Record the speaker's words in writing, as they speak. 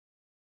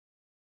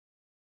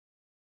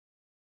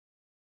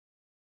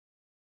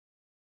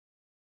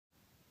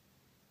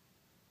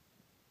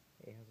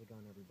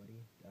on,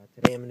 everybody?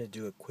 Today I'm going to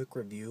do a quick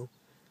review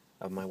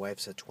of my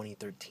wife's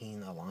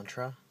 2013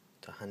 Elantra,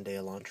 the Hyundai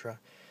Elantra,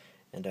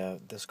 and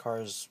this car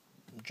is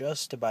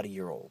just about a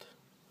year old,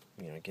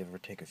 give or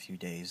take a few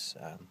days.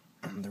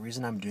 The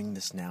reason I'm doing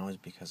this now is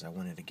because I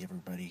wanted to give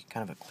everybody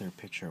kind of a clear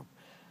picture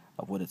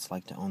of what it's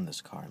like to own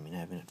this car. I mean,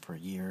 I've had it for a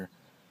year.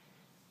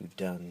 We've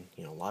done,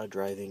 a lot of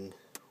driving.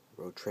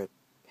 Road trip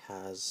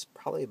has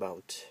probably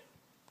about,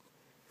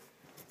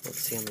 let's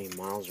see how many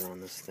miles are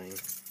on this thing.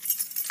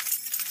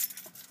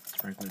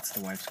 Frankly, it's the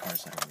wife's car,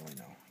 so I don't really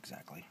know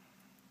exactly.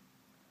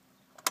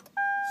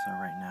 So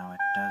right now it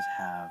does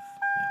have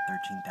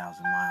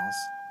 13,000 miles.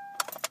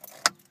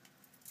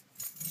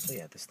 So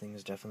yeah, this thing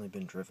has definitely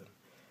been driven.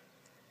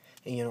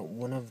 And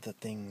one of the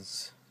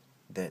things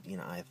that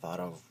I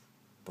thought of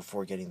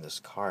before getting this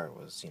car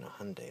was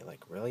Hyundai.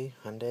 Like, really,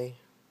 Hyundai?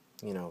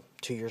 2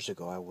 years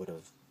ago I would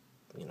have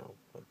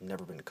I've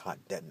never been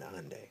caught dead in a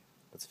Hyundai.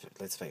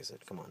 Let's face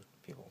it. Come on,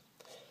 people.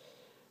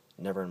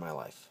 Never in my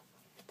life.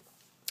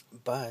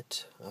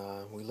 But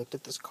we looked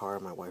at this car.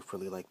 My wife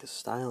really liked the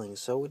styling,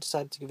 so we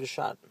decided to give it a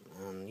shot.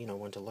 And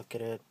went to look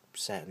at it,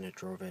 sat in it,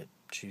 drove it.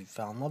 She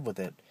fell in love with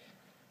it.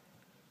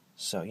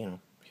 So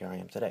here I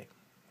am today.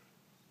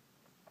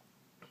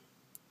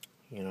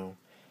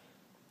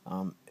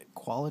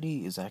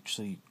 Quality is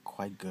actually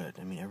quite good.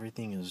 I mean,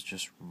 everything is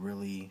just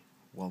really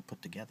well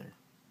put together.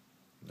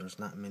 There's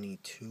not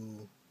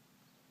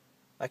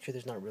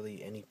there's not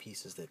really any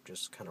pieces that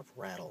just kind of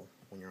rattle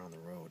when you're on the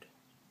road.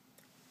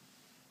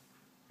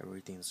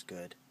 Everything's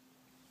good.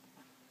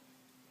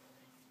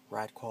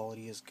 Ride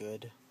quality is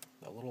good.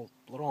 A little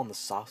on the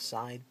soft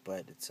side,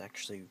 but it's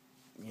actually,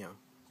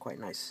 quite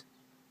nice.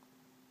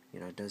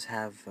 It does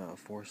have a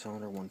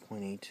 4-cylinder, 1.8,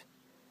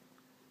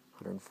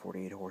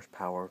 148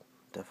 horsepower.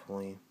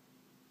 Definitely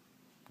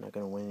not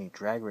going to win any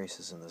drag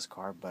races in this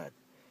car, but,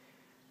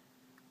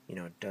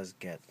 it does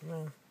get,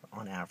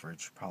 on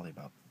average, probably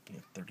about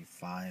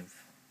 35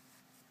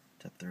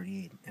 to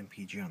 38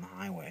 mpg on the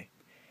highway.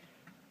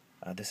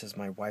 This is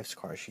my wife's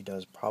car. She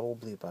does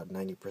probably about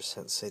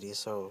 90% city,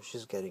 so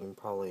she's getting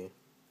probably,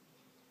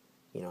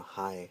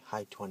 high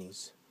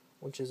 20s,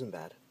 which isn't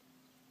bad.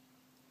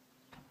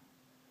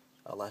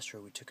 Last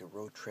year we took a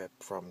road trip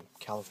from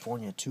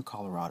California to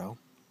Colorado,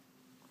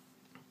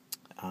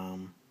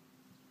 and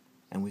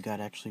we got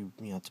actually,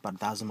 it's about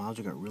 1,000 miles.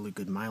 We got really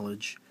good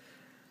mileage.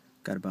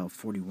 Got about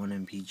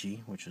 41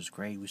 mpg, which was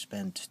great. We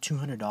spent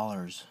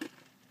 $200,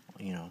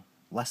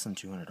 less than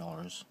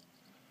 $200.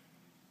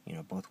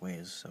 Both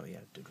ways, so yeah,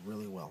 did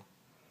really well.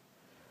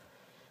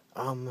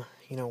 One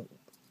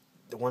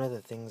of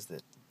the things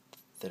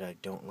that I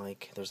don't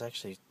like, there's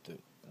actually,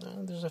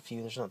 there's a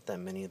few, there's not that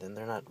many of them,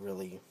 they're not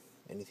really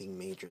anything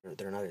major,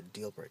 they're not a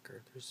deal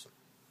breaker.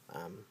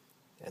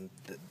 And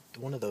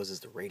one of those is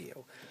the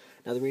radio.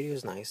 Now the radio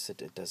is nice,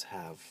 it does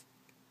have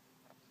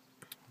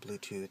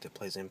Bluetooth, it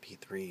plays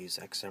MP3s,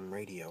 XM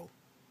radio,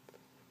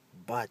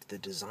 but the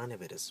design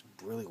of it is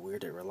really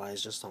weird. It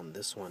relies just on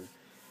this one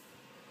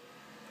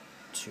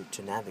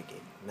to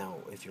navigate. Now,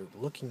 if you're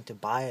looking to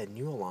buy a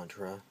new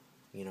Elantra,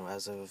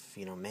 as of,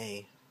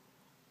 May,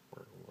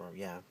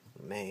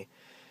 May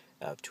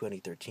of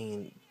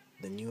 2013,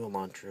 the new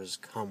Elantras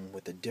come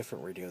with a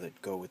different radio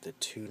that go with the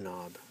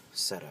 2-knob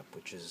setup,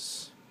 which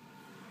is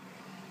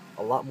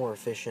a lot more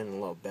efficient, a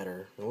lot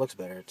better. It looks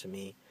better to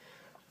me.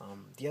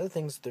 The other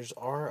things,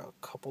 are a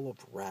couple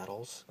of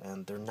rattles,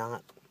 and they're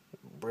not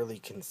really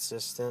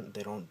consistent.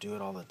 They don't do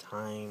it all the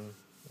time.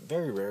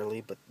 Very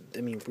rarely, but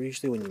I mean,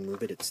 usually when you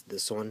move it, it's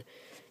this one.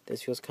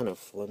 This feels kind of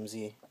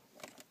flimsy.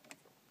 I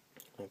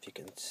don't know if you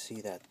can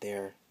see that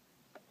there.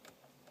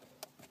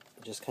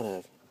 It just kind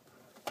of,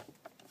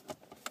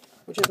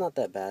 which is not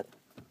that bad.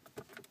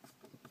 I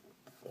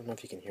don't know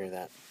if you can hear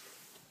that.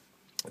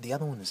 The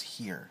other one is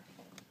here.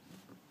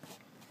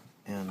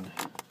 And,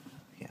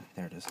 yeah,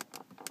 there it is.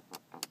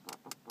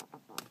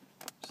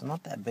 It's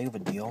not that big of a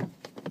deal.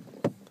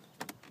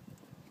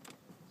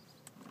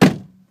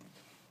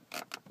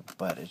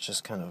 But it's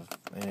just kind of,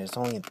 and it's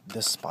only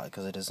this spot,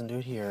 because it doesn't do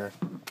it here,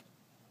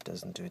 it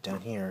doesn't do it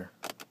down here,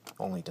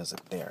 only does it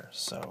there,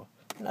 so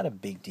not a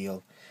big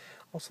deal.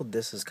 Also,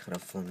 this is kind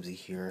of flimsy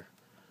here.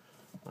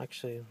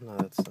 Actually, no,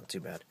 that's not too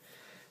bad.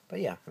 But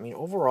yeah, I mean,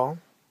 overall,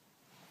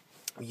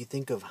 when you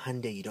think of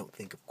Hyundai, you don't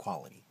think of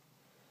quality.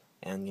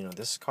 And,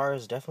 this car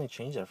has definitely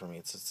changed that for me.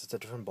 It's a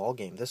different ball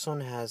game. This one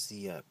has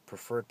the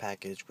preferred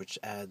package, which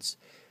adds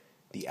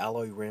the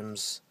alloy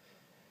rims,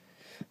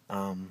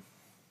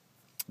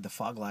 the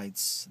fog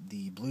lights,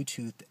 the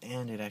Bluetooth,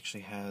 and it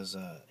actually has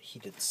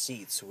heated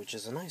seats, which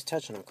is a nice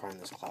touch in a car in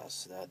this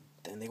class.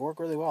 And they work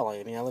really well.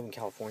 I mean, I live in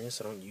California,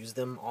 so I don't use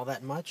them all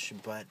that much,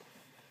 but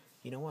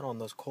you know what? On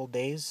those cold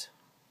days,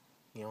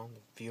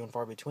 few and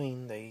far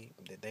between, they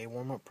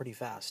warm up pretty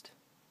fast,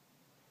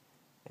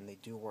 and they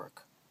do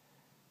work.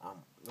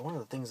 One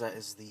of the things that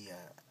is the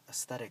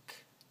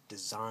aesthetic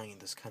design,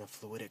 this kind of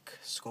fluidic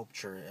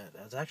sculpture,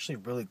 it's actually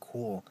really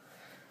cool.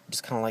 I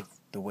just kind of like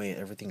the way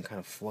everything kind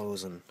of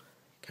flows and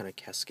kind of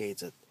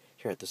cascades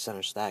here at the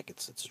center stack.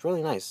 It's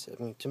really nice.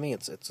 I mean, to me,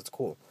 it's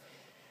cool.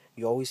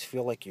 You always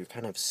feel like you're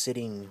kind of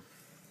sitting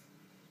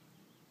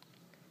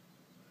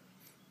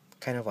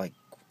kind of like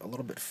a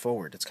little bit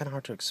forward. It's kind of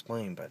hard to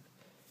explain, but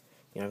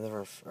you know, I've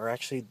never, or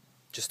actually,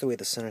 just the way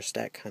the center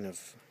stack kind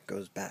of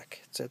goes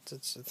back. It's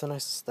a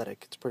nice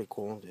aesthetic. It's pretty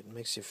cool. It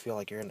makes you feel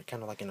like you're in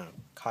kind of like in a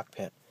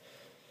cockpit.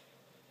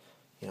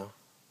 You know,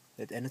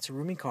 and it's a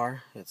roomy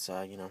car. It's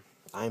you know,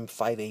 I'm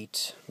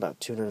 5'8",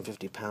 about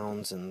 250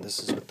 pounds, and this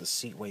is with the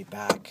seat way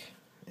back,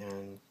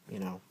 and you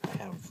know, I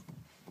have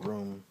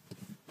room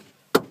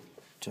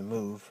to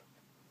move.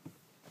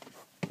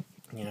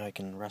 You know, I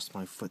can rest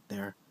my foot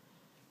there,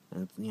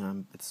 and you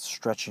know, it's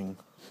stretching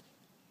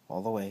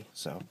all the way.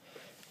 So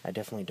I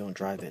definitely don't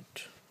drive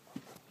it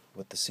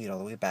with the seat all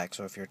the way back.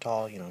 So if you're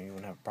tall, you know, you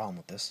wouldn't have a problem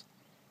with this.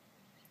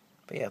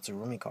 But yeah, it's a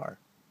roomy car.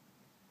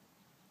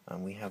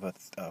 We have a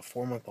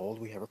 4-month-old.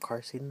 We have a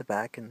car seat in the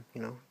back, and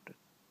you know, it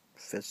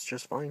fits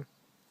just fine.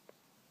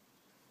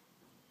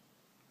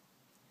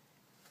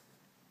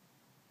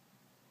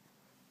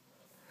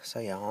 So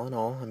yeah, all in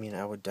all, I mean,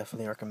 I would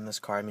definitely recommend this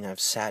car. I mean, I've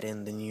sat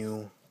in the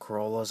new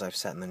Corollas, I've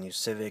sat in the new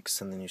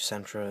Civics, and the new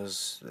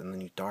Sentras, and the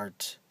new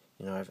Dart.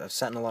 You know, I've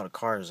sat in a lot of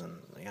cars,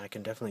 and I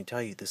can definitely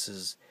tell you this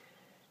is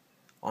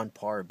on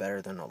par,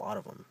 better than a lot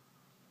of them.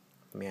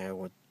 I mean, I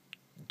would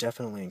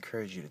definitely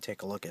encourage you to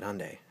take a look at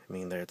Hyundai. I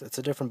mean, it's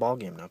a different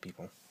ballgame now,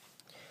 people.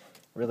 It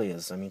really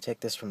is. I mean, take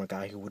this from a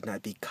guy who would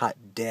not be caught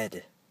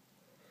dead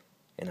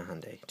in a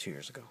Hyundai 2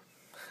 years ago.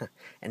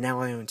 And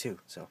now I own two,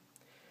 so,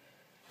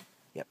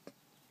 yep.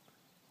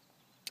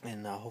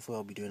 And hopefully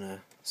I'll be doing a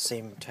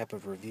same type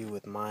of review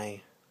with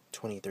my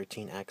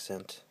 2013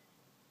 Accent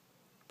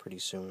pretty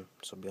soon,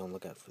 so be on the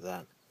lookout for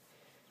that.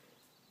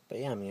 But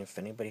yeah, I mean, if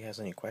anybody has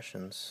any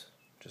questions,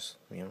 just,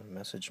 you know,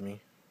 message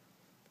me,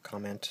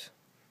 comment.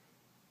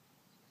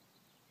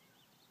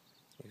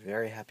 I'm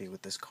very happy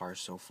with this car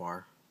so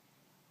far.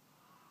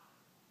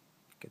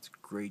 Gets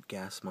great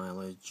gas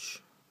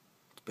mileage.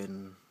 It's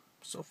been,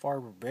 so far,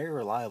 very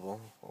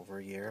reliable over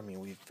a year. I mean,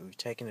 we've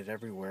taken it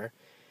everywhere.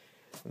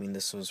 I mean,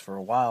 this was, for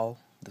a while,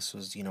 this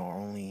was, you know, our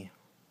only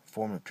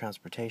form of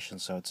transportation,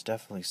 so it's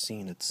definitely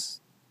seen its,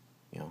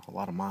 you know, a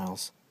lot of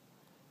miles.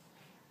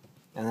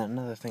 And then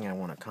another thing I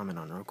want to comment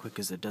on real quick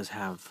is it does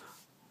have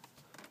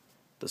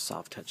the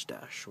soft touch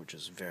dash, which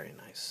is very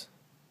nice.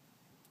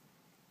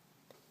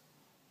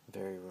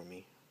 Very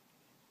roomy.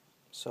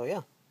 So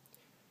yeah.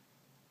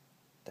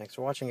 Thanks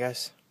for watching,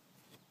 guys.